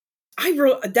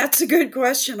That's a good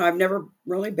question. I've never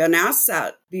really been asked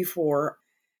that before.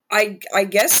 I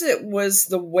guess it was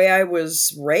the way I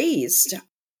was raised.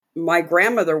 My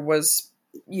grandmother was,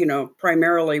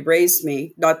 primarily raised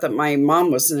me. Not that my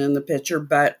mom wasn't in the picture,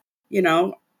 but,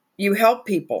 you help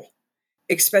people,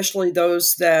 especially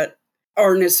those that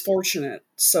aren't as fortunate,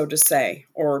 so to say,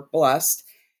 or blessed.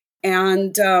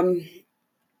 And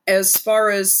as far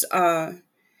as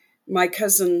my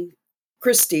cousin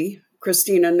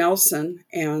Christina Nelson,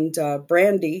 and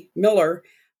Brandy Miller,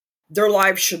 their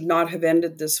lives should not have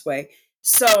ended this way.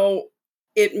 So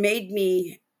it made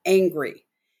me angry.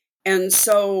 And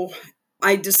so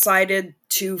I decided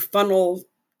to funnel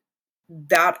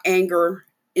that anger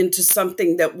into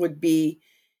something that would be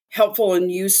helpful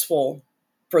and useful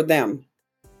for them.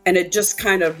 And it just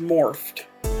kind of morphed.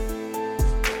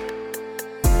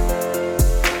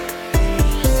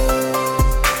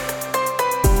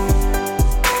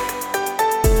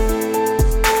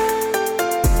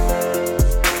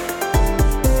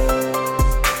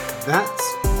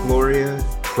 That's Gloria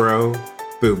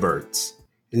Bobertz,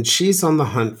 and she's on the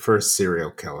hunt for a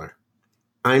serial killer.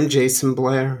 I'm Jason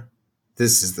Blair.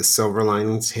 This is the Silver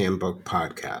Linings Handbook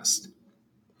Podcast.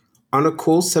 On a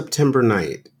cool September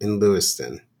night in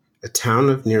Lewiston, a town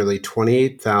of nearly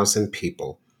 28,000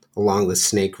 people along the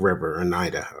Snake River in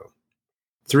Idaho,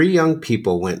 3 young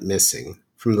people went missing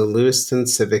from the Lewiston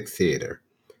Civic Theater,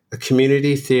 a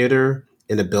community theater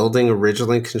in a building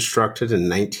originally constructed in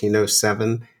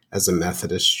 1907 as a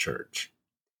Methodist church.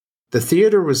 The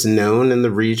theater was known in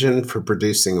the region for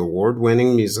producing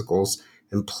award-winning musicals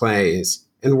and plays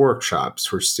and workshops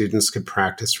where students could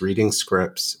practice reading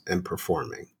scripts and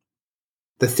performing.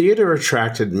 The theater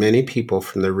attracted many people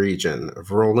from the region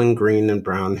of rolling green and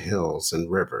brown hills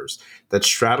and rivers that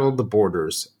straddled the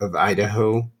borders of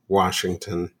Idaho,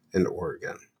 Washington, and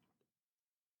Oregon.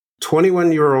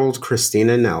 21-year-old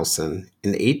Christina Nelson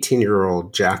and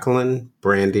 18-year-old Jacqueline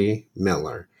Brandy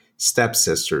Miller,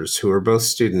 stepsisters who were both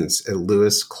students at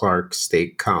Lewis Clark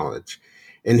State College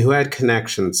and who had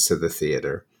connections to the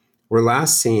theater, were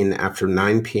last seen after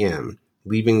 9 p.m.,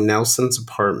 leaving Nelson's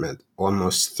apartment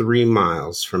almost 3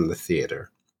 miles from the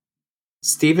theater.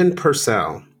 Stephen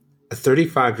Purcell, a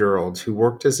 35-year-old who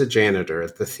worked as a janitor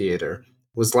at the theater,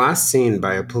 was last seen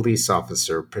by a police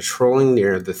officer patrolling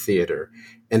near the theater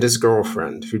and his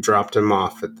girlfriend, who dropped him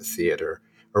off at the theater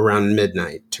around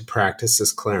midnight to practice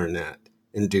his clarinet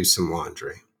and do some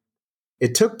laundry.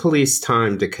 It took police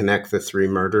time to connect the 3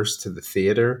 murders to the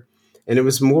theater, and it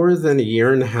was more than a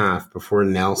year and a half before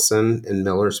Nelson and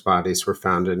Miller's bodies were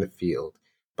found in a field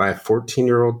by a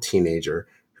 14-year-old teenager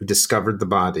who discovered the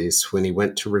bodies when he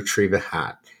went to retrieve a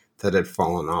hat that had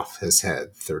fallen off his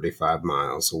head 35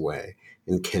 miles away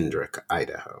in Kendrick,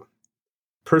 Idaho.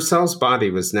 Purcell's body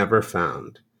was never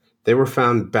found. They were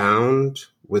found bound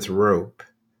with rope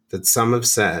that some have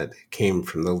said came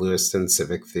from the Lewiston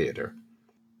Civic Theater.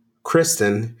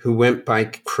 Kristen, who went by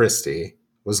Christy,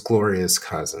 was Gloria's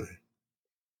cousin.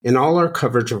 In all our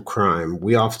coverage of crime,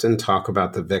 we often talk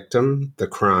about the victim, the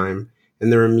crime,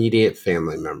 and their immediate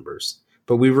family members,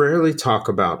 but we rarely talk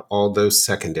about all those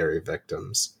secondary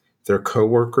victims, their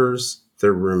coworkers,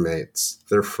 their roommates,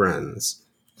 their friends,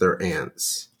 their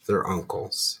aunts, their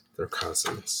uncles, their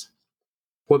cousins.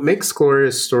 What makes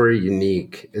Gloria's story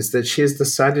unique is that she has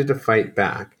decided to fight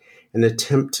back and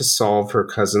attempt to solve her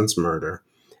cousin's murder.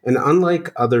 And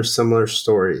unlike other similar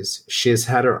stories, she has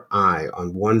had her eye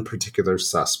on one particular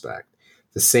suspect,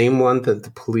 the same one that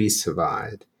the police have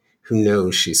eyed, who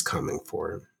knows she's coming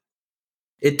for him.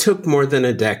 It took more than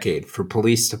a decade for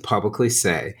police to publicly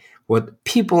say what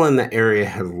people in the area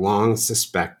had long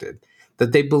suspected,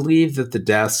 that they believed that the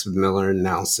deaths of Miller and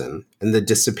Nelson and the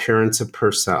disappearance of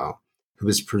Purcell, who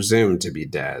was presumed to be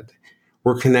dead,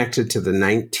 were connected to the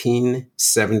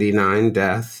 1979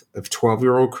 death of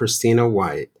 12-year-old Christina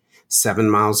White, 7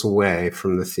 miles away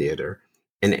from the theater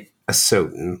in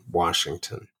Asotin,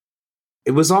 Washington.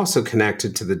 It was also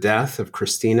connected to the death of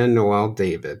Christina Noel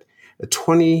David, a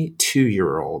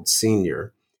 22-year-old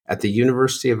senior at the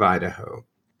University of Idaho,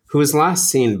 who was last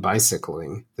seen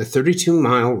bicycling the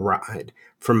 32-mile ride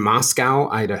from Moscow,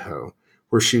 Idaho,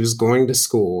 where she was going to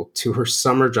school, to her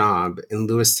summer job in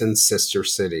Lewiston's sister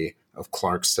city of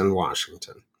Clarkston,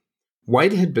 Washington.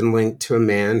 White had been linked to a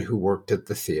man who worked at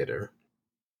the theater.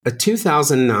 A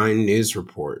 2009 news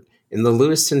report in the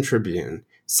Lewiston Tribune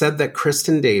said that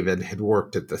Kristen David had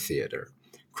worked at the theater.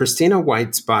 Christina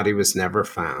White's body was never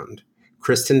found.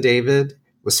 Kristen David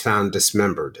was found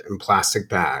dismembered in plastic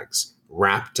bags,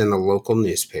 wrapped in a local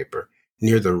newspaper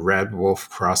near the Red Wolf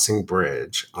Crossing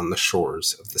Bridge on the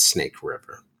shores of the Snake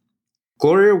River.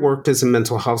 Gloria worked as a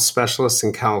mental health specialist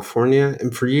in California,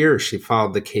 and for years she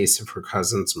followed the case of her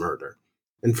cousin's murder.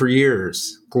 And for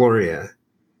years, Gloria,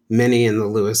 many in the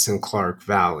Lewis and Clark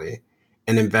Valley,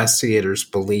 and investigators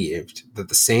believed that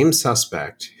the same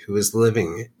suspect who was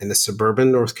living in a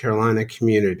suburban North Carolina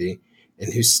community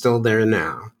and who's still there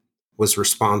now was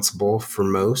responsible for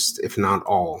most, if not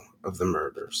all, of the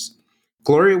murders.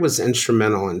 Gloria was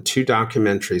instrumental in two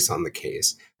documentaries on the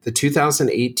case: the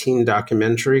 2018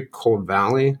 documentary Cold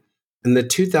Valley and the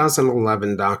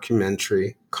 2011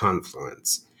 documentary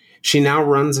Confluence. She now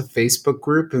runs a Facebook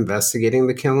group investigating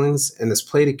the killings and has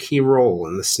played a key role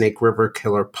in the Snake River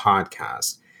Killer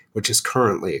podcast, which is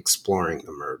currently exploring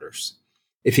the murders.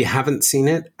 If you haven't seen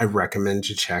it, I recommend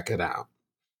you check it out.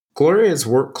 Gloria has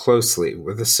worked closely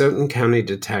with Asotin County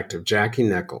Detective Jackie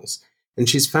Nichols, and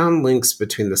she's found links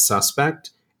between the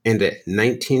suspect and a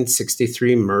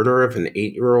 1963 murder of an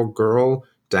 8-year-old girl,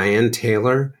 Diane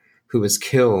Taylor, who was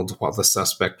killed while the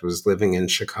suspect was living in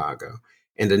Chicago,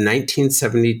 and a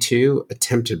 1972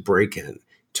 attempted break-in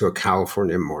to a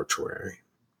California mortuary.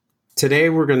 Today,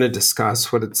 we're going to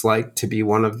discuss what it's like to be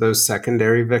one of those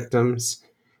secondary victims,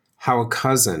 how a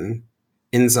cousin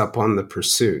ends up on the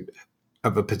pursuit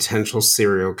of a potential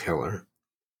serial killer,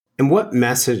 and what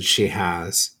message she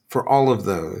has for all of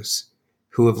those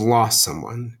who have lost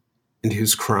someone and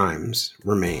whose crimes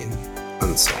remain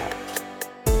unsolved.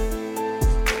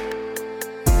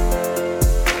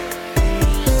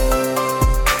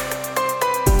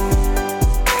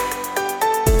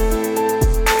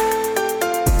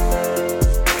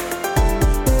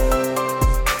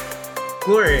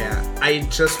 Gloria, I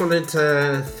just wanted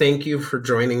to thank you for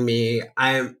joining me.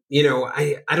 I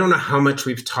don't know how much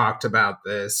we've talked about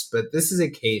this, but this is a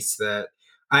case that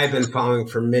I've been following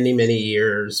for many, many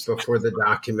years before the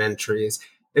documentaries.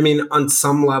 I mean, on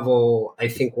some level, I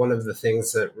think one of the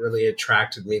things that really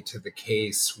attracted me to the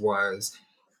case was,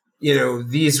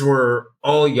 these were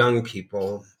all young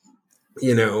people,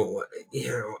 you know,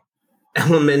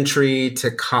 elementary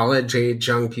to college age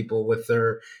young people with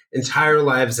their entire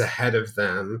lives ahead of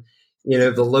them.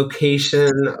 The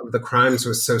location of the crimes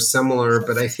was so similar,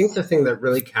 but I think the thing that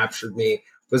really captured me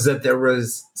was that there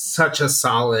was such a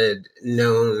solid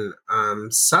known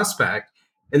suspect.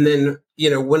 And then,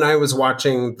 when I was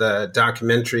watching the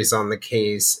documentaries on the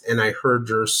case and I heard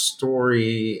your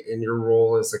story and your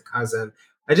role as a cousin,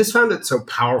 I just found it so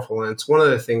powerful. And it's one of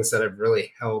the things that I've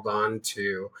really held on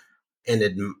to. And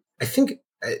I think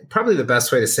probably the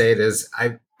best way to say it is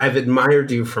I've admired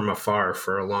you from afar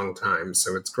for a long time.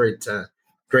 So it's great to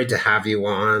have you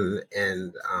on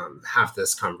and have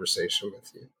this conversation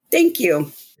with you. Thank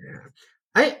you. Yeah.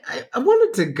 I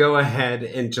wanted to go ahead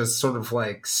and just sort of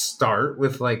like start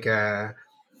with like a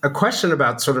question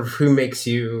about sort of who makes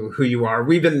you who you are.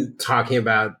 We've been talking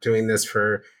about doing this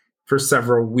for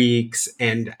several weeks,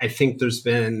 and I think there's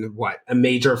been a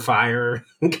major fire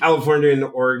in California and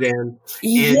Oregon,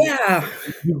 and Yeah.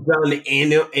 you've done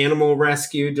animal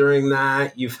rescue during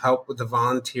that. You've helped with the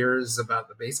volunteers about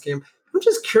the base camp. I'm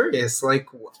just curious, like,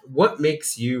 what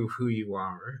makes you who you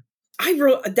are?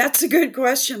 That's a good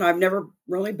question. I've never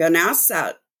really been asked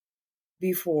that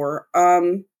before.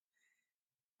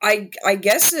 I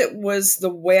guess it was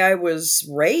the way I was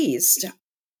raised.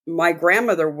 My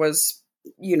grandmother was,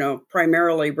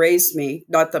 primarily raised me.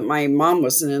 Not that my mom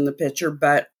wasn't in the picture,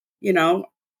 but,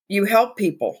 you help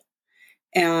people.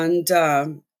 And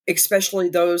especially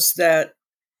those that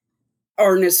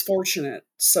aren't as fortunate,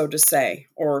 so to say,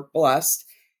 or blessed.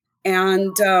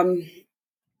 And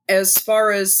as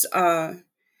far as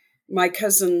my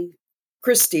cousin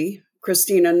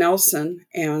Christina Nelson,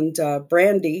 and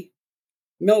Brandy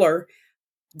Miller,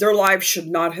 their lives should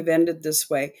not have ended this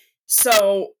way.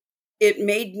 So it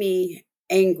made me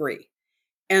angry.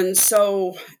 And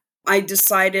so I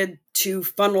decided to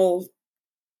funnel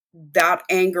that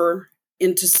anger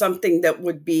into something that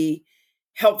would be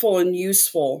helpful and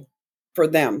useful for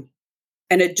them.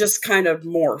 And it just kind of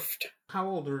morphed. How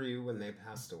old were you when they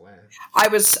passed away? I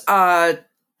was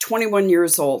 21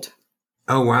 years old.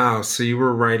 Oh, wow. So you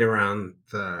were right around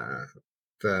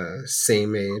the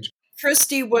same age.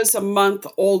 Christy was a month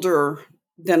older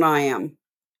than I am.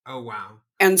 Oh, wow.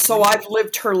 And so I've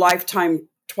lived her lifetime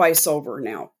twice over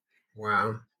now.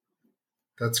 Wow.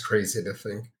 That's crazy to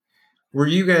think. Were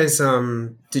you guys,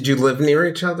 did you live near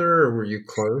each other or were you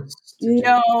close?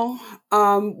 No.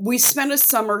 We spent a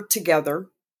summer together,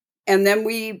 and then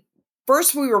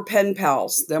first we were pen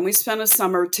pals. Then we spent a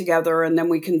summer together, and then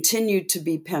we continued to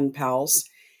be pen pals.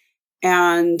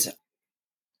 And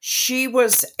she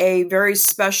was a very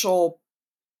special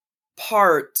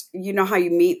part. You know how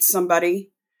you meet somebody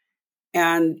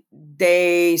and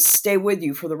they stay with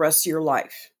you for the rest of your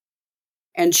life.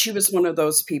 And she was one of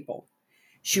those people.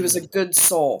 She was a good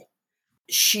soul.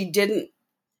 She didn't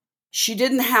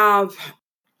have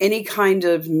any kind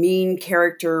of mean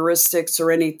characteristics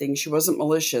or anything. She wasn't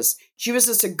malicious. She was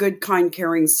just a good, kind,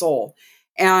 caring soul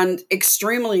and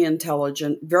extremely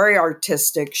intelligent, very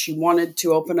artistic. She wanted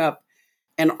to open up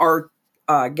an art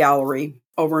gallery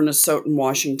over in Asotin,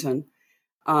 Washington.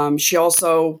 She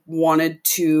also wanted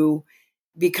to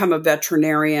become a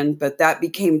veterinarian, but that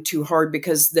became too hard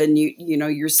because then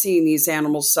you're seeing these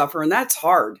animals suffer, and that's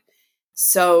hard.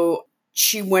 So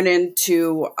she went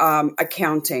into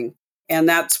accounting, and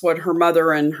that's what her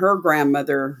mother and her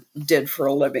grandmother did for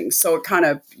a living. So it kind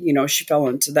of, she fell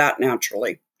into that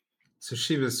naturally. So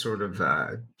she was sort of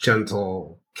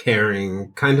gentle,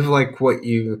 caring, kind of like what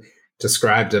you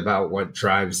described about what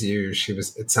drives you.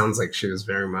 It sounds like she was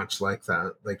very much like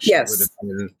that. Like she would have Yes,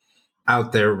 been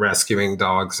out there rescuing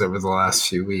dogs over the last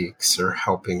few weeks or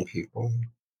helping people.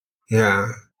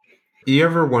 Yeah. Do you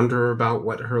ever wonder about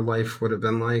what her life would have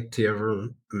been like? Do you ever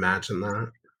imagine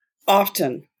that?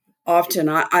 often, often.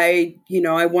 I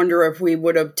wonder if we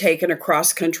would have taken a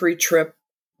cross country trip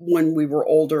when we were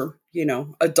older,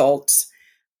 adults,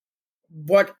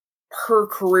 what her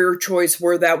career choice,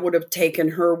 where that would have taken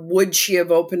her. Would she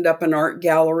have opened up an art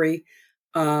gallery?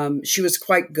 She was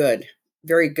quite good,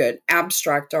 very good,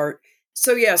 abstract art.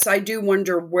 So yes, I do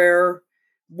wonder where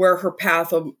her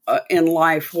path in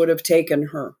life would have taken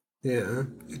her. Yeah.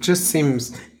 It's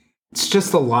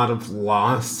just a lot of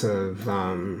loss of,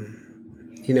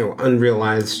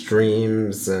 unrealized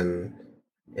dreams and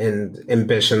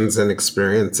ambitions and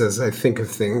experiences. I think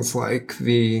of things like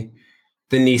the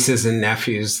nieces and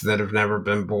nephews that have never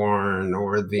been born,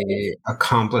 or the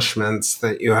accomplishments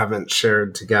that you haven't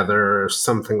shared together, or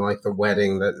something like the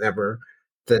wedding that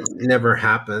never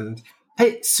happened.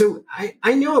 Hey, so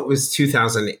I know it was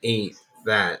 2008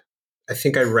 that I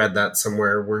think I read that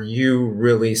somewhere where you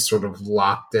really sort of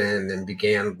locked in and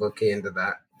began looking into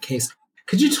that case.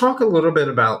 Could you talk a little bit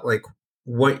about like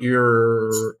what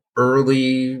your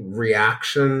early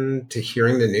reaction to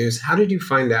hearing the news? How did you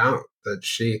find out that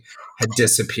she had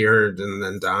disappeared and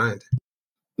then died?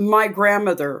 My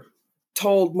grandmother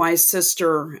told my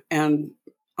sister and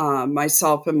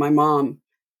myself and my mom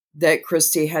that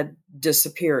Christy had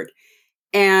disappeared.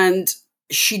 And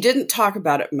she didn't talk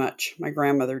about it much. My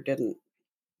grandmother didn't.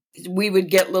 We would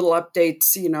get little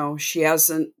updates, she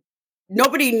hasn't,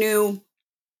 nobody knew,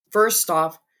 first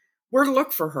off, where to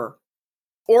look for her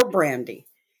or Brandy.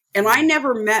 And I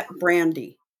never met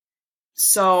Brandy.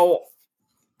 So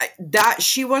that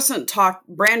she wasn't talked,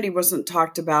 Brandy wasn't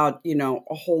talked about,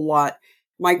 a whole lot.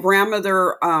 My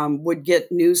grandmother would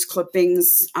get news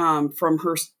clippings from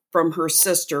her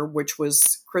sister, which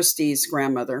was Christy's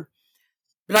grandmother.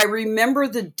 But I remember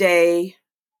the day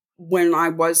when I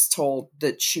was told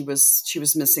that she was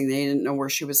missing. They didn't know where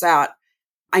she was at.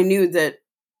 I knew that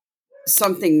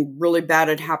something really bad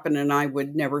had happened and I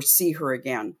would never see her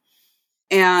again.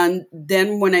 And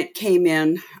then when it came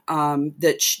in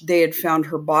that they had found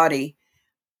her body,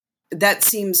 that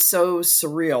seems so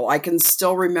surreal. I can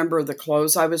still remember the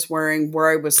clothes I was wearing, where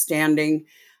I was standing,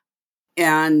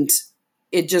 and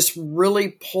it just really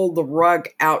pulled the rug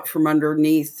out from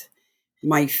underneath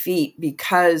my feet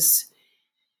because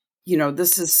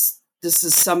this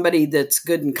is somebody that's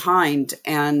good and kind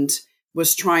and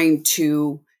was trying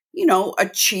to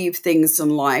achieve things in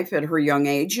life at her young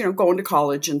age, going to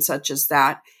college and such as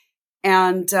that.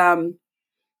 And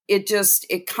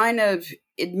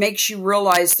it makes you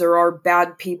realize there are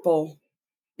bad people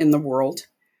in the world.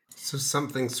 So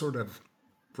something sort of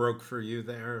broke for you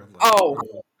there, like Oh,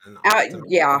 an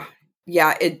optimism.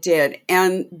 yeah, it did.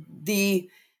 And the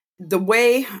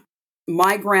way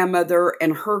my grandmother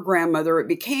and her grandmother, it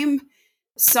became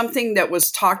something that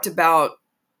was talked about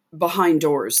behind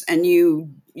doors, and you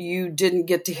didn't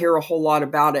get to hear a whole lot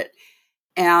about it.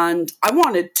 And I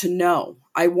wanted to know.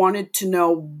 I wanted to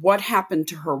know what happened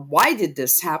to her. Why did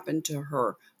this happen to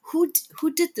her? Who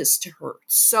did this to her?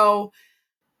 So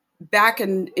back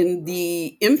in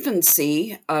the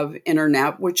infancy of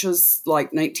internet, which was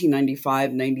like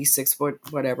 1995, 96,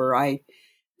 whatever, I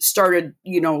started,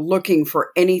 looking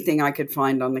for anything I could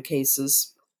find on the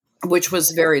cases, which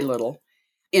was very little.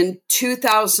 In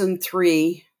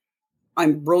 2003, I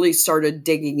really started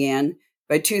digging in.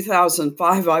 By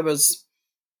 2005, I was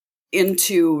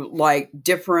into like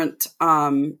different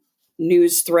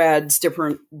news threads,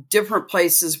 different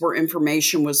places where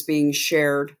information was being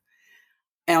shared.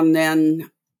 And then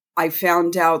I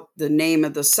found out the name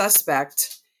of the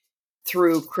suspect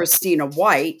through Christina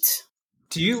White.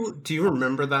 Do you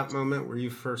remember that moment where you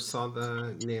first saw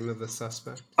the name of the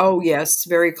suspect? Oh yes,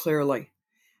 very clearly.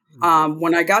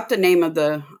 When I got the name of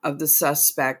the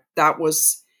suspect, that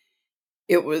was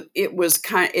it was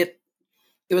kind it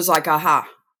was like aha.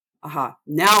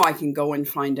 Now I can go and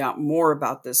find out more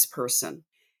about this person.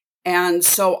 And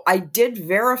so I did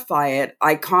verify it.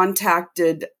 I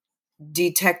contacted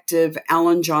Detective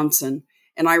Alan Johnson,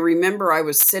 and I remember I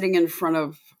was sitting in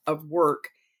front of work,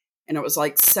 and it was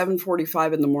like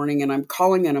 7:45 in the morning, and I'm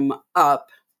calling him up,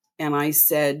 and I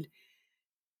said,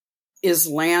 "Is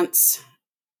Lance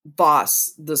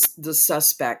Voss the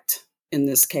suspect in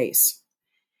this case?"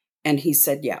 And he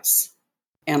said yes.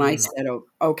 And I said, "Oh,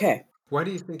 okay." Why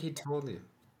do you think he told you?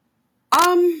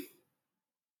 Um,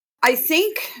 I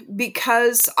think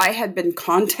because I had been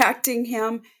contacting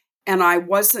him and I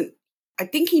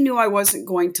think he knew I wasn't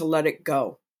going to let it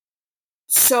go.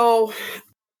 So,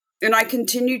 and I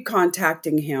continued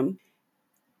contacting him,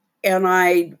 and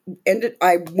I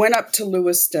went up to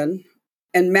Lewiston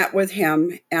and met with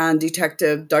him and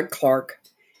Detective Doug Clark,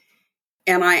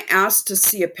 and I asked to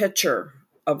see a picture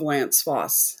of Lance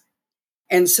Voss.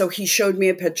 And so he showed me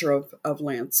a picture of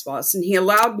Lance Voss, and he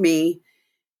allowed me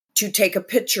to take a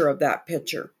picture of that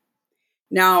picture.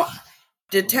 Now,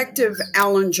 Detective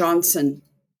Alan Johnson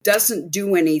doesn't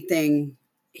do anything.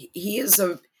 He is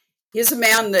a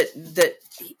man that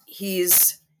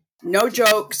he's no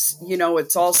jokes,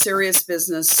 it's all serious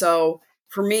business. So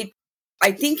for me,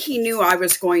 I think he knew I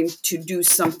was going to do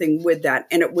something with that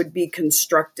and it would be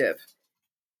constructive.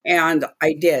 And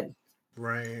I did.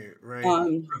 Right, right.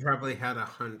 Um, You probably had a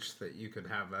hunch that you could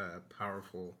have a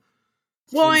powerful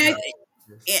well, impact.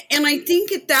 and I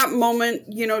think at that moment,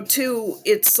 too,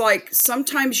 it's like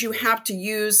sometimes you have to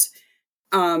use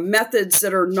methods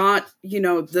that are not,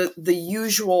 the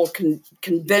usual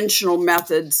conventional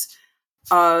methods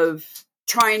of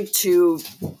trying to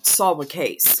solve a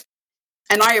case.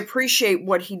 And I appreciate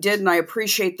what he did, and I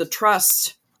appreciate the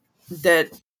trust that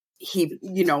he,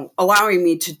 allowing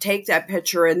me to take that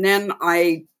picture. And then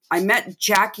I met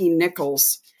Jackie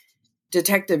Nichols,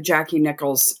 Detective Jackie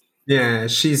Nichols. Yeah,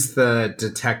 she's the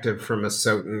detective from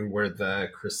Asotin where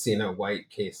the Christina White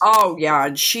case. Oh yeah,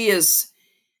 and she is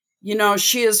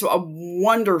a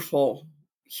wonderful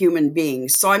human being.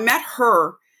 So I met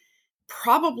her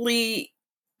probably,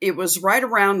 it was right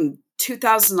around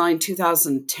 2009,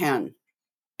 2010.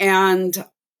 And,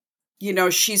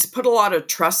 she's put a lot of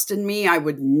trust in me. I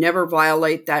would never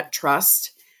violate that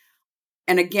trust.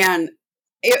 And again,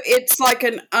 it's like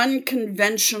an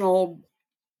unconventional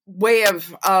way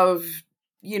of I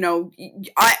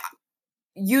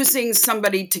using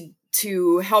somebody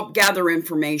to help gather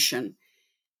information.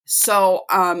 So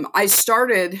I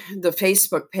started the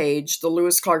Facebook page, the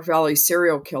Lewis Clark Valley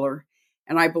Serial Killer,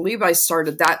 and I believe I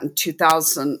started that in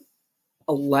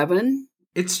 2011.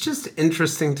 It's just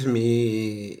interesting to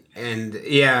me, and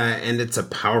yeah, and it's a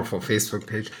powerful Facebook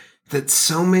page that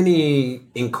so many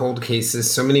in cold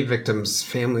cases, so many victims'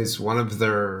 families. I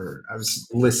was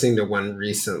listening to one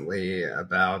recently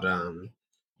about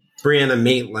Brianna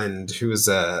Maitland, who was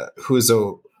a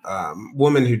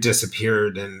woman who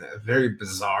disappeared in a very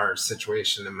bizarre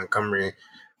situation in Montgomery,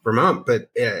 Vermont. But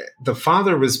the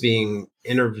father was being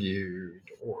interviewed,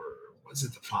 or was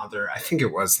it the father? I think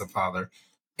it was the father.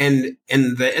 And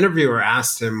the interviewer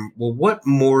asked him, "Well, what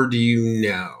more do you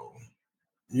know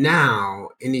now?"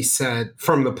 And he said,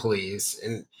 "From the police."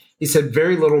 And he said,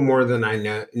 "Very little more than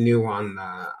I knew on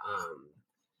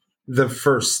the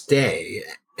first day."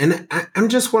 And I'm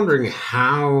just wondering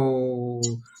how,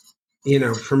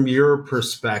 from your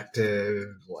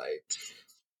perspective, like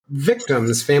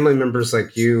victims, family members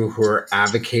like you who are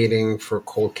advocating for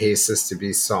cold cases to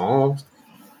be solved,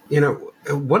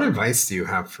 what advice do you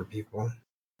have for people?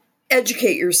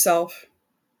 Educate yourself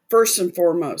first and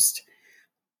foremost.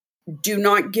 Do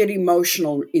not get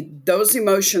emotional. Those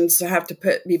emotions have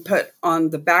to be put on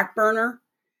the back burner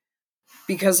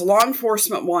because law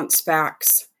enforcement wants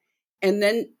facts. And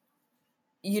then,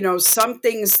 some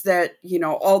things that,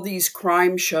 all these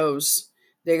crime shows,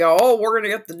 they go, "Oh, we're going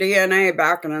to get the DNA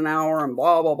back in an hour and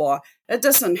blah, blah, blah." That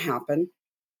doesn't happen.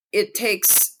 It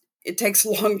takes a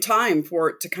long time for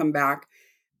it to come back,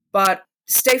 but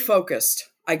stay focused,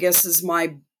 I guess, is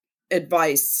my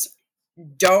advice.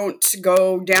 Don't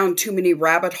go down too many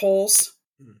rabbit holes.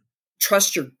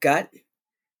 Trust your gut,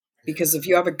 because if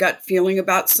you have a gut feeling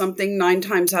about something, 9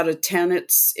 times out of 10,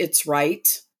 it's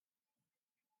right.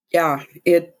 Yeah,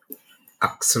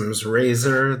 Occam's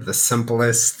razor, the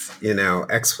simplest,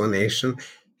 explanation.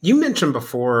 You mentioned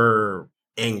before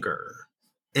anger,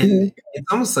 and Mhm.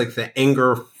 it's almost like the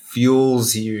anger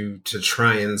fuels you to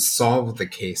try and solve the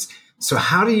case. So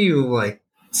how do you like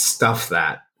stuff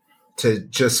that to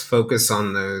just focus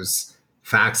on those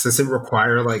facts? Does it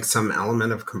require like some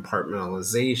element of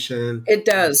compartmentalization It or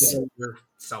does. giving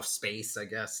yourself space, I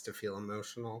guess, to feel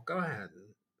emotional? Go ahead.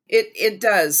 It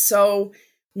does. So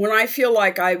when I feel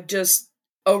like I've just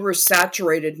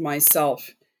oversaturated myself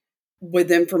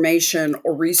with information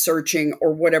or researching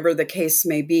or whatever the case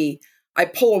may be, I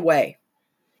pull away.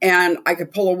 And I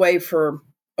could pull away for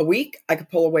a week, I could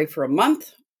pull away for a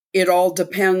month. It all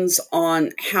depends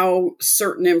on how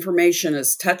certain information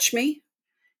has touched me,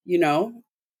 you know.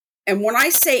 And when I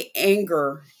say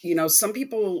anger, some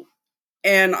people,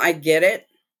 and I get it,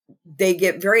 they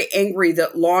get very angry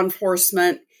that law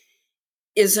enforcement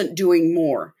isn't doing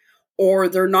more, or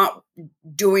they're not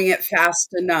doing it fast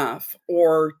enough,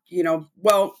 or,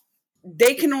 well,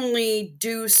 they can only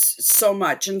do so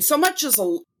much. And so much as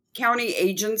county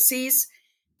agencies,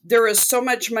 there is so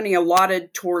much money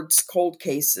allotted towards cold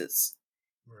cases.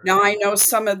 Now, I Right. know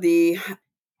some of the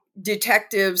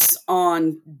detectives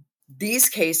on these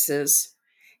cases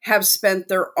have spent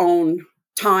their own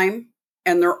time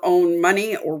and their own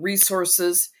money or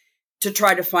resources to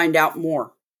try to find out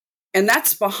more. And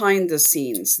that's behind the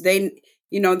scenes. They're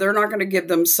not going to give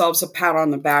themselves a pat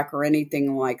on the back or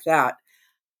anything like that.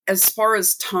 As far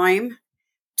as time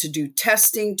to do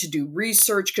testing, to do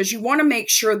research, because you want to make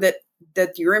sure that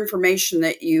your information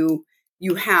that you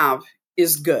have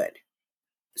is good.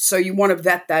 So you want to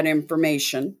vet that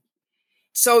information.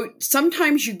 So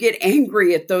sometimes you get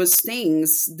angry at those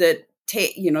things that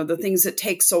take, the things that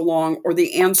take so long, or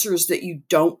the answers that you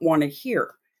don't want to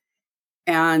hear.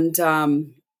 And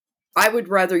I would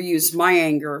rather use my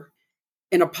anger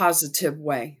in a positive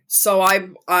way. So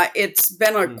it's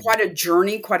been Mm. quite a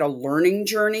journey, quite a learning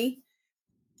journey.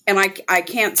 And I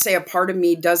can't say a part of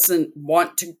me doesn't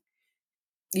want to,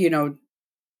 you know,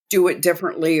 do it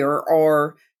differently,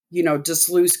 or, just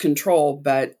lose control,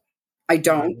 but I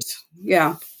don't. Right.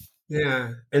 Yeah.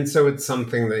 Yeah. And so it's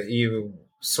something that you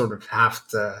sort of have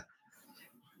to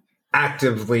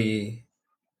actively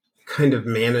kind of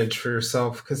manage for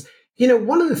yourself. Because,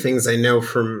 one of the things I know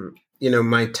from,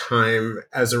 my time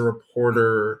as a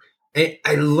reporter,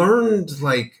 I learned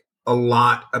like a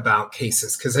lot about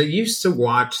cases because I used to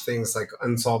watch things like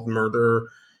unsolved murder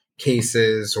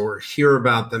cases or hear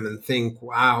about them and think,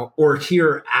 wow, or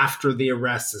hear after the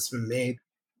arrest has been made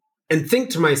and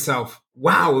think to myself,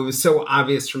 wow, it was so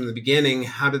obvious from the beginning.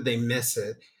 How did they miss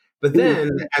it? But then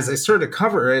as I started to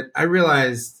cover it, I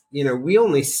realized, we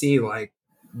only see like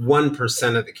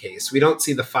 1% of the case. We don't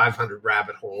see the 500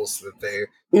 rabbit holes that they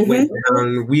went Mm-hmm.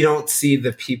 down. We don't see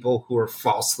the people who are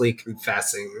falsely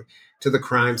confessing to the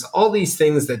crimes, all these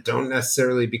things that don't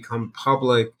necessarily become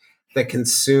public that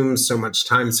consume so much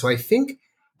time. So I think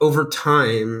over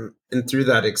time and through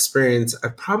that experience,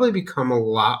 I've probably become a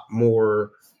lot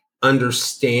more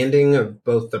understanding of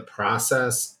both the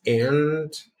process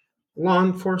and law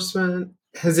enforcement.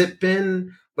 Has it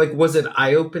been like, was it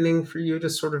eye opening for you to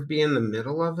sort of be in the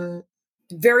middle of it?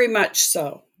 Very much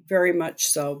so. Very much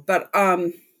so. But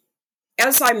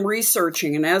as I'm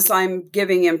researching and as I'm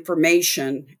giving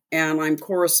information and I'm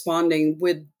corresponding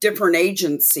with different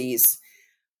agencies,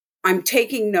 I'm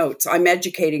taking notes. I'm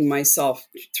educating myself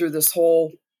through this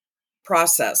whole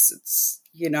process.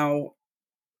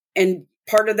 And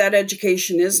part of that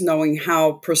education is knowing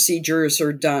how procedures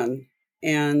are done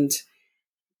and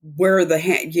where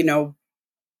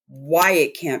why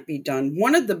it can't be done.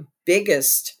 One of the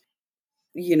biggest,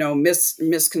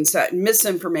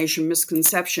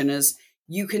 misconception is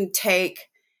you can take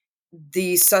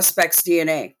the suspect's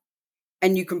DNA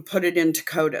and you can put it into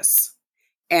CODIS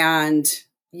and,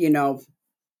 you know,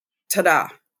 ta-da.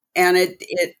 And it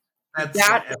That's the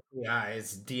that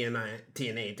FBI's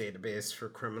DNA database for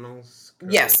criminals.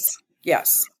 yes, Code.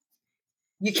 yes.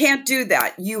 You can't do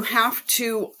that. You have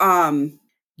to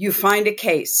you find a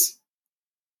case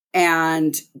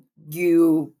and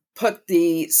you put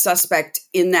the suspect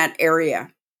in that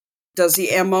area. Does the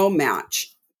MO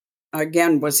match?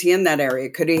 Again, was he in that area?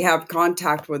 Could he have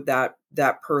contact with that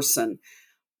person?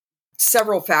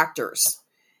 Several factors.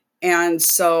 And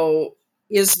so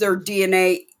is there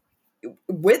DNA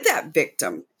with that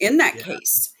victim in that Yeah,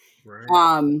 case? right.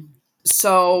 Um,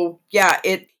 so yeah,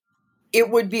 it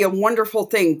would be a wonderful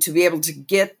thing to be able to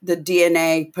get the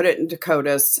DNA, put it into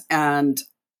CODIS, and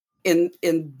in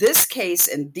this case,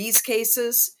 in these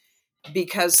cases,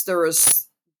 because there is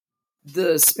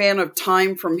the span of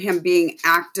time from him being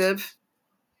active,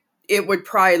 it would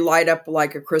probably light up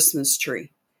like a Christmas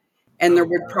tree. And there Oh,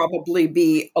 would wow. probably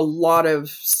be a lot of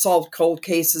solved cold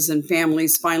cases and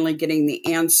families finally getting the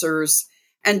answers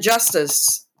and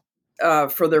justice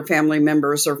for their family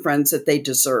members or friends that they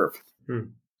deserve. Hmm.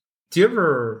 Do you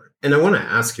ever, and I want to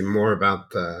ask you more about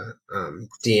the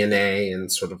DNA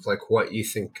and sort of like what you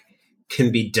think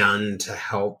can be done to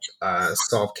help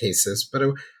solve cases. But I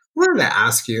wanted to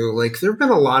ask you, like, there have been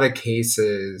a lot of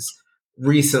cases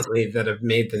recently that have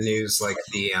made the news, like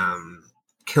the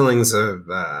killings of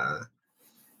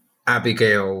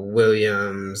Abigail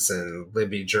Williams and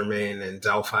Libby Germain in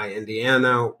Delphi,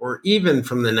 Indiana, or even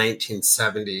from the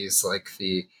 1970s, like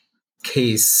the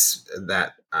case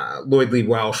that Lloyd Lee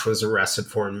Welsh was arrested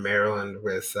for in Maryland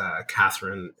with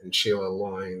Catherine and Sheila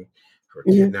Loyne, who were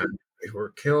Mhm. kidnapped, who were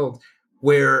killed,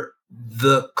 where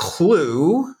the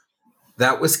clue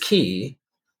that was key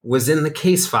was in the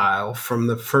case file from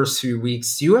the first few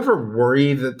weeks. Do you ever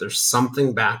worry that there's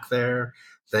something back there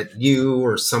that you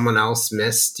or someone else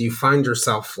missed? Do you find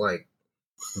yourself like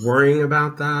worrying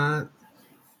about that?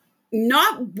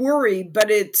 Not worry, but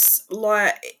it's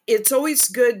like it's always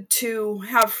good to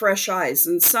have fresh eyes.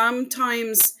 And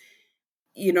sometimes,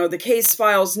 the case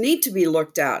files need to be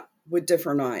looked at with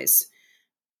different eyes.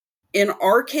 In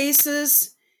our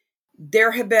cases,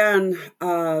 there have been,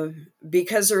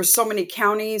 because there's so many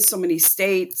counties, so many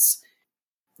states,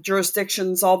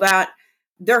 jurisdictions, all that,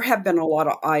 there have been a lot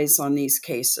of eyes on these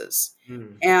cases.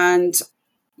 Hmm. And,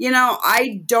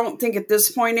 I don't think at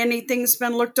this point anything's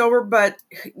been looked over, but,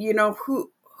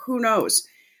 who knows?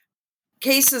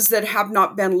 Cases that have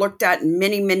not been looked at in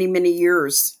many, many, many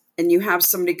years, and you have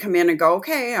somebody come in and go,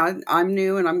 okay, I'm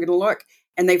new and I'm going to look,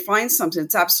 and they find something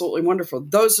that's absolutely wonderful.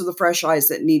 Those are the fresh eyes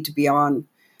that need to be on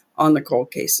the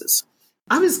cold cases.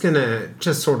 I was gonna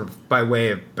just sort of by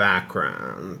way of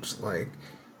background, like,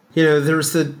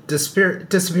 there's the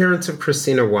disappearance of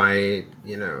Christina White,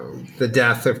 the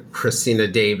death of Christina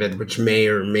David, which may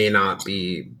or may not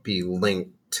be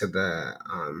linked to the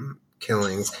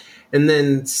killings, and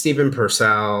then Stephen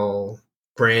Purcell,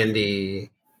 Brandy,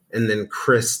 and then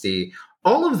Christie.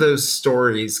 All of those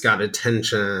stories got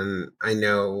attention, I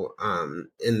know,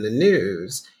 in the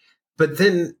news. But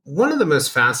then one of the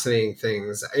most fascinating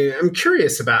things, I'm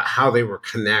curious about how they were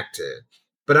connected,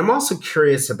 but I'm also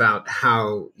curious about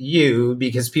how you,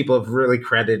 because people have really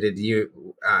credited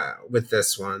you with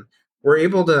this one, were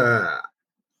able to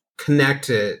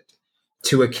connect it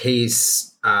to a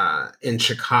case in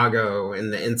Chicago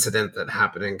and the incident that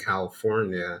happened in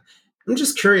California. I'm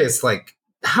just curious, like,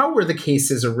 how were the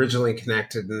cases originally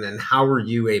connected, and then how were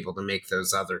you able to make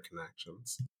those other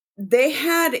connections? They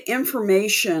had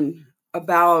information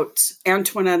about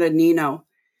Antoinetta Nino,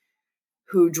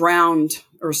 who drowned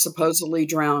or supposedly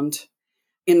drowned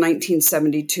in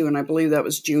 1972, and I believe that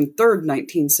was June 3rd,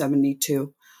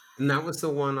 1972. And that was the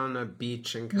one on a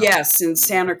beach in California. Yes, in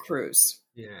Santa Cruz.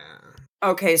 Yeah.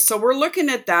 Okay, so we're looking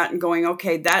at that and going,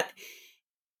 okay, that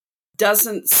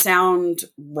doesn't sound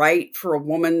right for a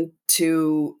woman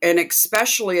to, and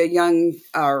especially a young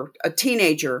or a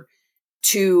teenager,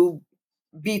 to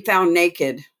be found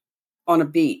naked on a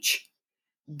beach.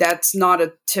 That's not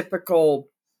a typical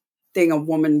thing a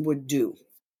woman would do.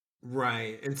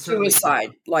 Right. And certainly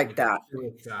Suicide like like a that.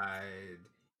 suicide.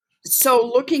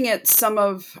 So looking at some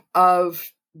of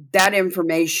that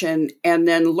information and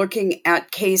then looking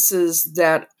at cases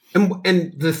that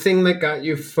And the thing that got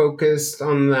you focused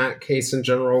on that case in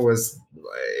general was,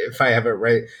 if I have it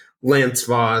right, Lance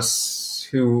Voss,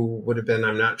 who would have been,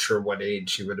 I'm not sure what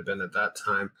age he would have been at that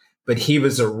time, but he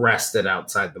was arrested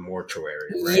outside the mortuary,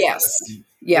 right? yes, With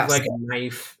yes. like a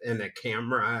knife and a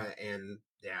camera, and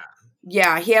yeah.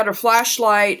 Yeah, he had a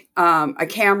flashlight, a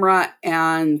camera,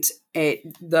 and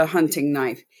the hunting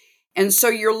knife. And so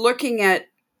you're looking at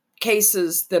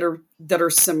cases that are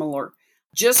similar.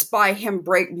 Just by him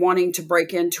wanting to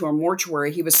break into a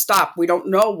mortuary, he was stopped. We don't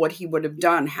know what he would have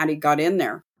done had he got in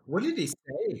there. What did he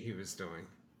say he was doing?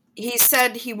 He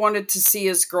said he wanted to see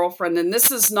his girlfriend, and this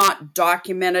is not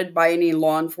documented by any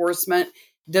law enforcement.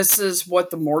 This is what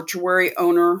the mortuary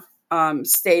owner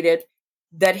stated,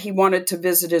 that he wanted to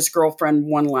visit his girlfriend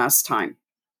one last time.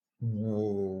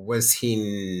 Was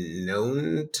he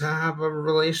known to have a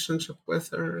relationship with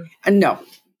her? No,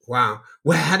 Wow.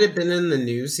 Well, had it been in the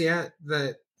news yet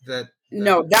that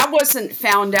no, that wasn't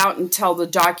found out until the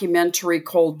documentary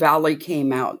Cold Valley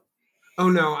came out. Oh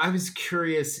no, I was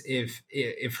curious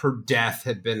if her death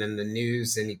had been in the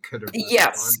news and he could have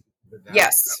Yes, responded to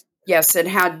that. yes, it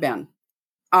had been.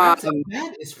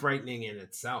 That is frightening in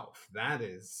itself. That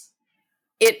is.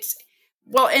 It's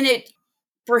well, and it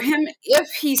for him, if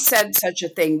he said such a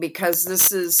thing, because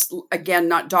this is again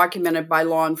not documented by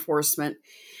law enforcement,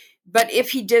 but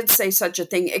if he did say such a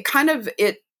thing,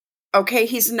 okay,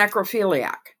 he's a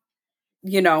necrophiliac,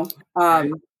 you know,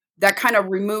 Right. that kind of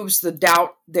removes the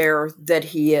doubt there that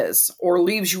he is, or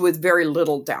leaves you with very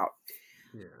little doubt.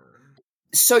 Yeah.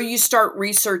 So you start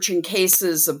researching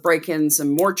cases of break-ins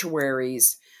and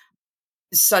mortuaries,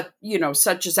 such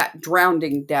as that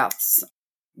drowning deaths.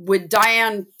 With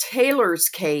Diane Taylor's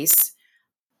case,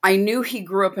 I knew he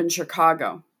grew up in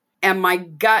Chicago, and my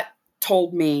gut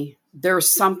told me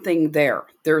there's something there.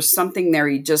 There's something there.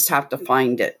 You just have to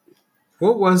find it.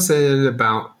 What was it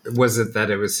about? Was it that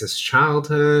it was his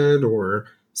childhood or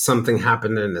something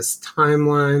happened in his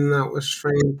timeline that was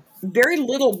strange? Very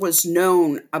little was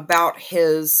known about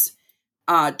his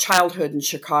childhood in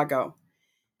Chicago.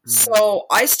 So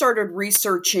I started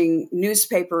researching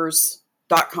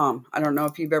newspapers.com. I don't know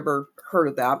if you've ever heard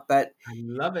of that, but I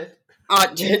love it.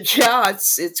 yeah,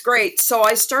 it's great. So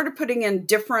I started putting in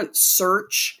different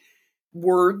search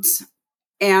words,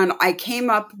 and I came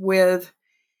up with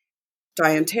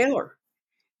Diane Taylor,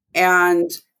 and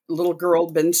little girl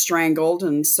had been strangled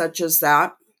and such as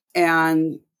that,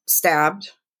 and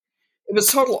stabbed. It was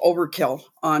total overkill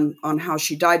on how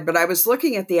she died, but I was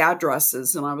looking at the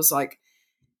addresses, and I was like,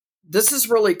 this is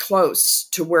really close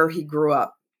to where he grew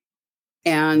up.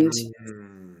 And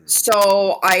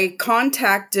so I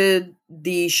contacted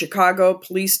the Chicago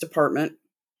Police Department,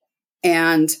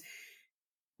 and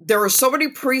there were so many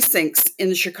precincts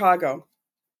in Chicago.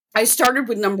 I started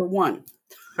with number 1.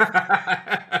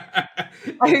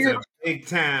 It's a big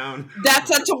town.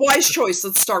 That's a wise choice.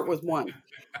 Let's start with 1.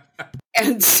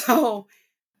 And so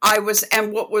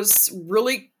and what was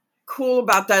really cool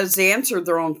about that is they answered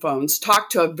their own phones,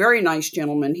 talked to a very nice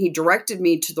gentleman. He directed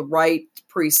me to the right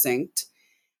precinct,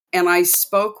 and I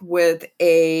spoke with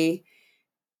a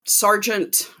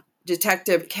Sergeant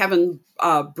Detective Kevin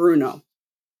Bruno.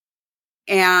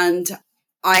 And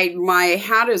my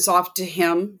hat is off to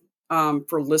him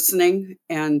for listening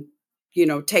and,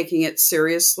 taking it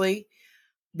seriously,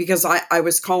 because I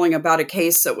was calling about a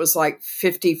case that was like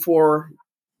 54,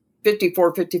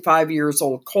 55 years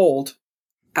old cold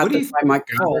at the time I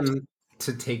called.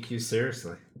 To take you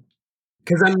seriously?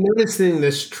 Because I'm noticing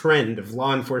this trend of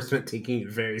law enforcement taking you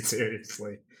very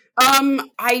seriously.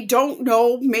 I don't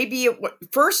know. Maybe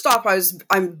first off,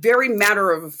 I'm very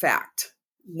matter of fact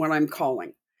when I'm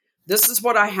calling. This is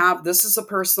what I have. This is the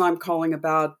person I'm calling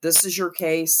about. This is your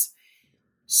case.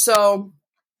 So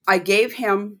I gave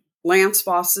him Lance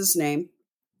Voss's name,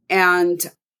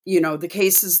 and the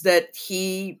cases that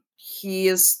he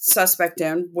is suspect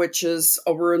in, which is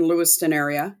over in Lewiston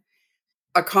area.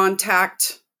 A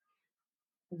contact,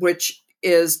 which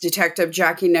is Detective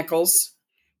Jackie Nichols.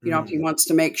 If he wants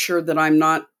to make sure that I'm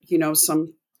not,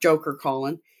 some joker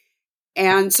calling.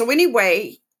 And so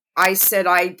anyway, I said,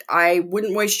 I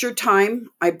wouldn't waste your time.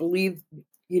 I believe,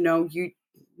 you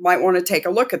might want to take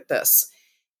a look at this.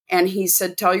 And he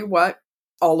said, tell you what,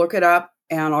 I'll look it up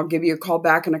and I'll give you a call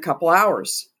back in a couple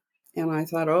hours. And I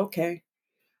thought, okay,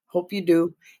 hope you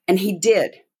do. And he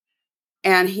did.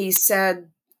 And he said,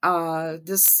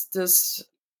 this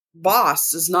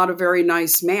boss is not a very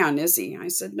nice man, is he? I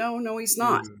said, no, he's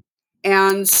not.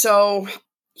 And so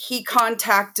he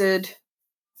contacted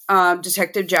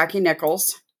Detective Jackie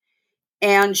Nichols,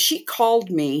 and she called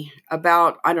me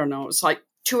about, I don't know, it was like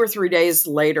 2 or 3 days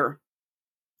later.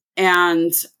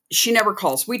 And she never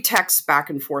calls. We text back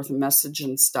and forth and message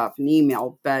and stuff and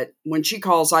email. But when she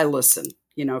calls, I listen,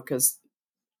 because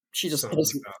she just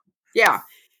doesn't. Yeah.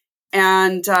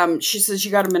 And she says,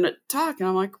 you got a minute to talk? And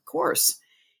I'm like, of course.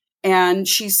 And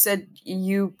she said,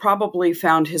 you probably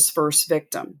found his first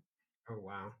victim. Oh,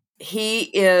 wow.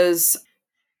 He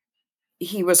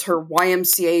was her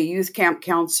YMCA youth camp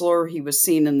counselor. He was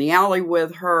seen in the alley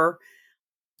with her.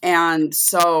 And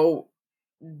so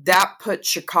that put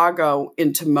Chicago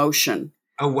into motion.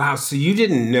 Oh, wow. So you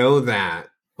didn't know that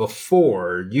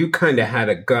before. You kind of had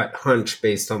a gut hunch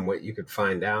based on what you could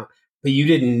find out, but you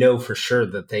didn't know for sure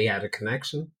that they had a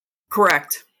connection?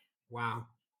 Correct. Wow.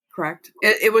 Correct.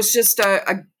 It was just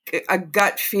a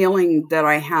gut feeling that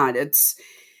I had. I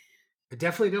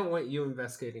definitely don't want you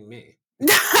investigating me.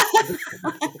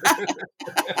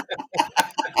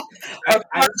 I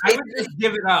would just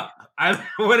give it up.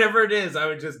 Whatever it is, I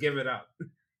would just give it up.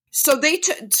 So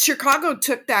Chicago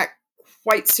took that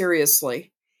quite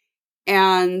seriously,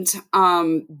 and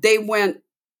they went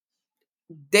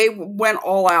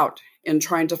all out in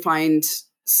trying to find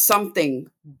something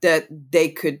that they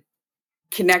could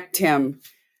connect him,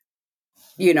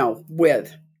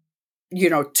 with,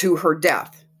 to her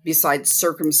death besides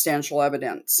circumstantial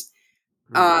evidence.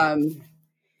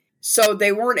 So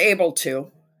they weren't able to,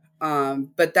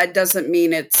 but that doesn't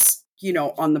mean it's,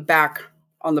 on the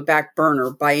back burner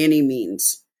by any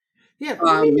means. Yeah.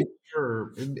 Let me make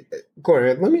sure,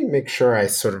 Gloria, let me make sure I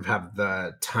sort of have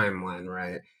the timeline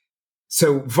right.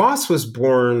 So Voss was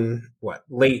born,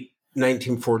 late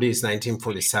 1940s,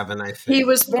 1947, I He think.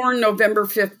 was born November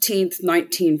 15th,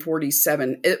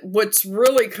 1947. What's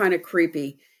really kind of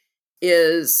creepy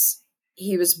is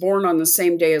he was born on the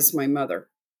same day as my mother.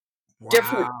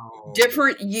 Different Wow.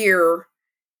 different year,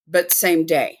 but same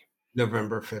day.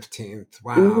 November 15th.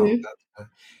 Wow. Hmm.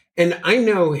 And I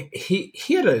know he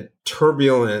had a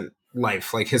turbulent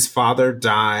life. Like his father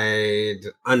died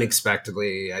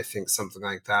unexpectedly, I think something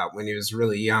like that when he was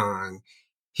really young.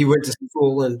 He went to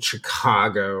school in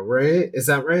Chicago, right? Is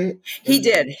that right? He And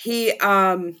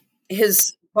did.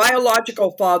 His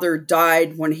biological father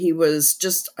died when he was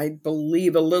just, I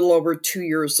believe, a little over 2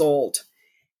 years old.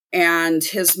 And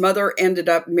his mother ended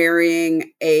up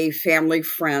marrying a family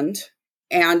friend.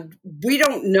 And we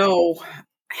don't know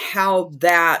how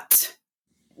that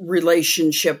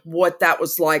relationship, what that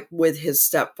was like with his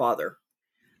stepfather.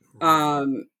 right.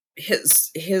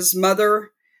 His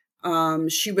mother,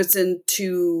 she was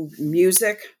into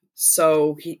music,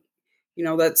 so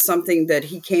that's something that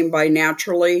he came by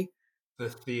naturally. The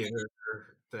theater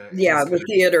that Yeah, he's the good at.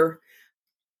 theater.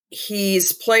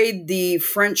 He's played the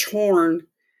French horn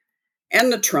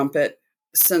and the trumpet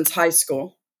since high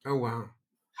school. Oh wow.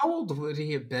 How old would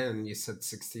he have been? You said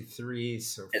 63,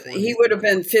 so He 40. would have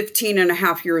been 15 and a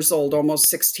half years old, almost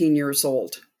 16 years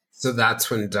old. So that's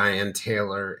when Diane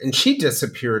Taylor, and she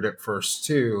disappeared at first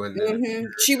too, and then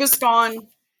appeared. She was gone.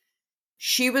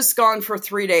 She was gone for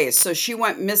 3 days. So she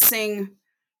went missing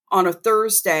on a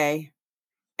Thursday,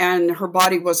 and her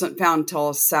body wasn't found until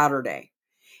a Saturday.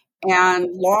 And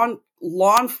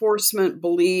law enforcement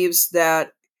believes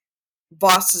that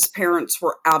Voss's parents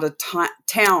were out of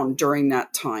town during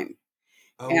that time,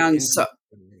 Oh, and so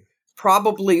interesting.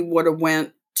 probably would have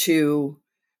went to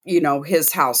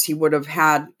his house. He would have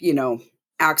had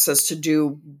access to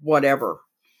do whatever.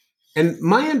 And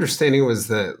my understanding was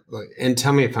that, like, and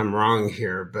tell me if I'm wrong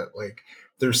here, but like,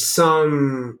 there's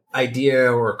some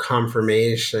idea or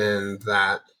confirmation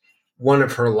that one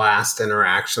of her last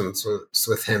interactions was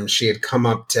with him. She had come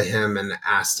up to him and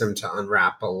asked him to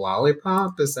unwrap a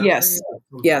lollipop. Is that right? Yes,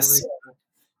 Something yes, like that.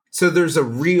 So there's a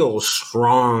real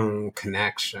strong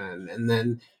connection. And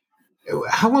then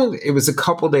how long? It was a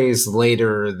couple days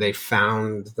later they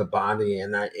found the body,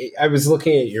 and I was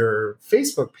looking at your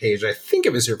Facebook page. I think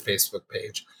it was your Facebook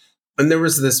page, and there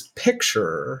was this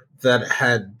picture that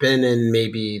had been in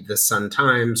maybe the Sun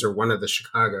Times or one of the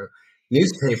Chicago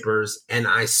newspapers, and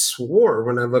I swore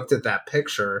when I looked at that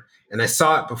picture and I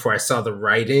saw it before I saw the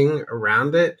writing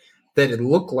around it that it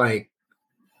looked like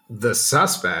the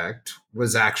suspect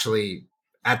was actually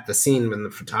at the scene when the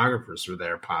photographers were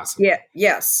there, yeah, possibly.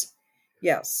 yes.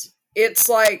 It's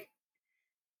like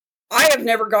I have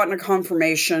never gotten a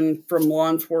confirmation from law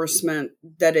enforcement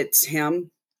that it's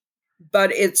him,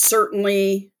 but it's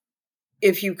certainly,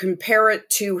 if you compare it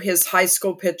to his high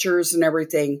school pictures and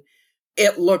everything,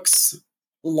 it looks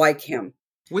like him.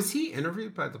 Was he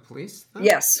interviewed by the police then?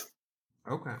 Yes.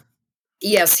 Okay.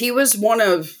 Yes, he was one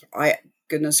of, I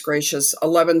goodness gracious,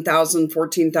 11,000,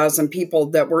 14,000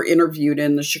 people that were interviewed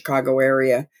in the Chicago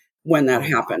area when that Oh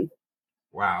happened.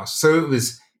 wow. So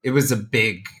it was a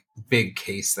big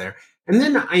case there. And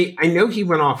then I know he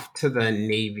went off to the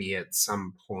Navy at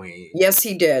some point. Yes,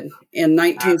 he did in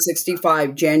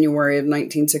 1965, January of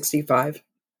 1965.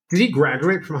 Did he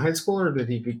graduate from high school or did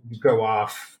he go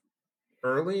off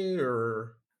early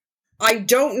or I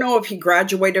don't know if he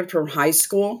graduated from high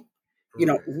school,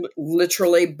 right?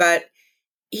 literally, but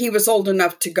he was old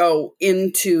enough to go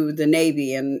into the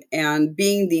Navy, and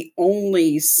being the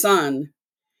only son,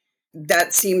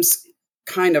 that seems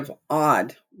kind of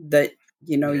odd that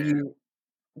Yeah. you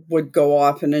would go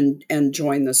off and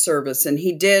join the service. And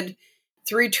he did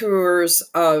 3 tours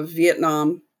of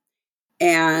Vietnam,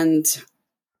 and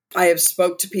I have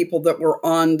spoke to people that were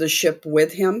on the ship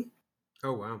with him,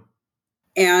 Oh wow.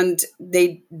 and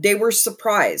they were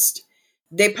surprised.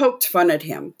 They poked fun at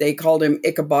him. They called him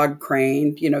Ichabod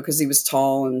Crane, because he was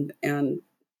tall and Uh,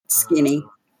 skinny.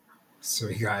 so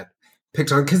he got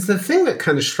picked on because the thing that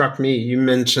kind of struck me, you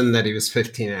mentioned that he was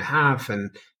 15 and a half,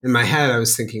 and in my head I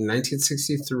was thinking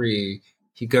 1963,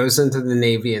 he goes into the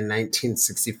Navy in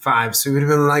 1965, so he would have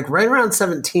been like right around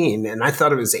 17, and I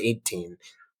thought it was 18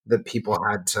 that people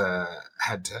had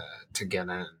to get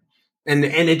in. And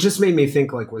it just made me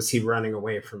think, like, was he running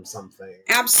away from something?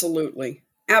 Absolutely,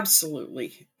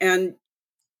 absolutely, and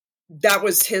that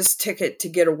was his ticket to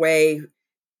get away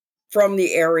from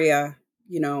the area.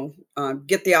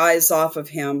 Get the eyes off of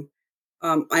him.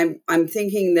 I'm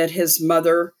thinking that his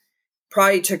mother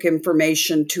probably took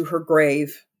information to her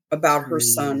grave about her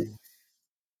son, Mm,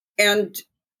 and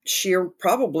she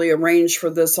probably arranged for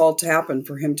this all to happen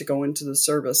for him to go into the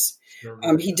service.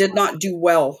 He did not do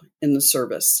well in the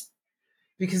service.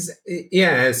 Because,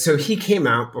 yeah, so he came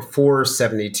out before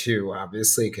 72,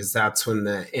 obviously, because that's when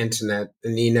the Antoinette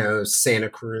Nino Santa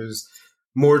Cruz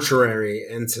mortuary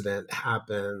incident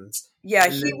happens. Yeah,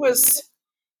 he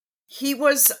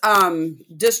was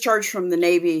discharged from the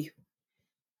Navy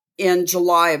in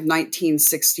July of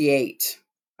 1968.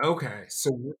 Okay,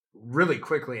 so really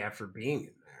quickly after being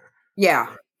in there.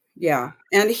 Yeah.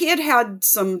 And he had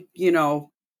some, he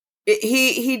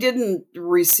didn't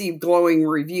receive glowing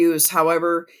reviews.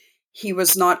 However, he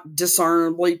was not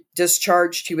dishonorably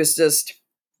discharged. He was just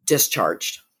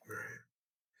discharged.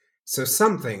 So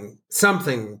something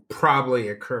probably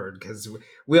occurred, because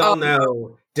we all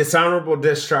know dishonorable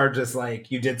discharge is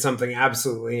like you did something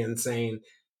absolutely insane.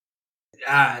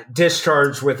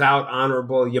 Discharge without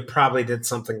honorable, you probably did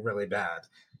something really bad.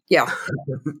 Yeah.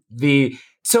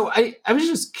 So I was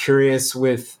just curious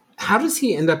with, how does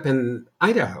he end up in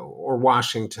Idaho or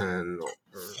Washington?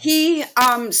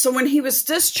 So when he was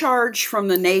discharged from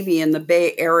the Navy in the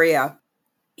Bay Area,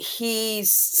 he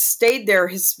stayed there.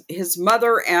 His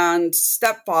mother and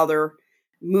stepfather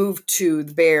moved to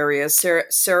the Bay Area,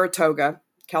 Saratoga,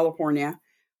 California.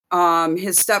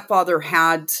 His stepfather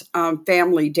had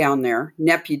family down there,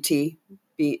 Neputty.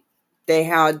 They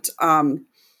had, I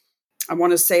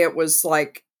want to say it was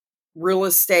like real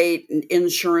estate and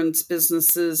insurance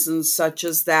businesses and such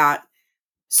as that.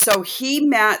 So he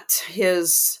met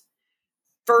his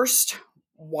second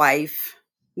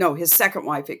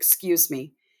wife, excuse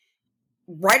me,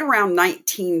 right around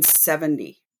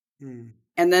 1970.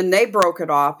 And then they broke it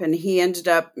off, and he ended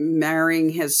up marrying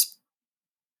his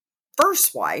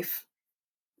first wife.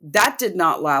 That did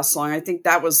not last long. I think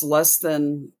that was less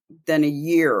than a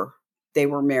year they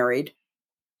were married.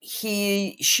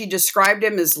 She described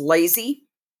him as lazy.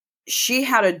 She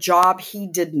had a job he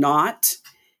did not.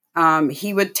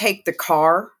 He would take the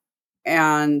car,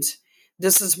 and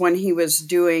this is when he was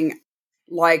doing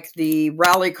like the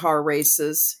rally car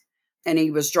races, and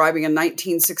he was driving a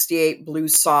 1968 blue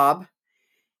Saab.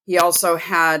 He also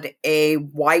had a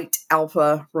white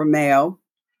Alfa Romeo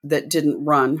that didn't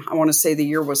run. I want to say the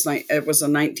year was a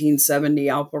 1970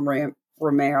 Alfa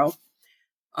Romeo.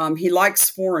 He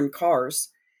likes foreign cars.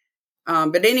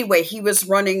 But anyway, he was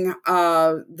running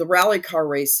the rally car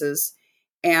races.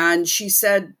 And she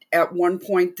said at one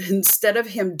point, instead of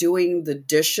him doing the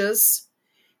dishes,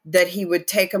 that he would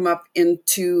take them up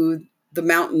into the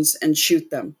mountains and shoot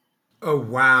them. Oh,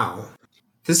 wow.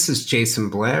 This is Jason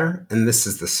Blair, and this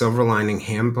is the Silver Lining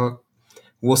Handbook.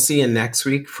 We'll see you next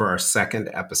week for our second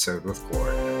episode with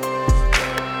Gloria.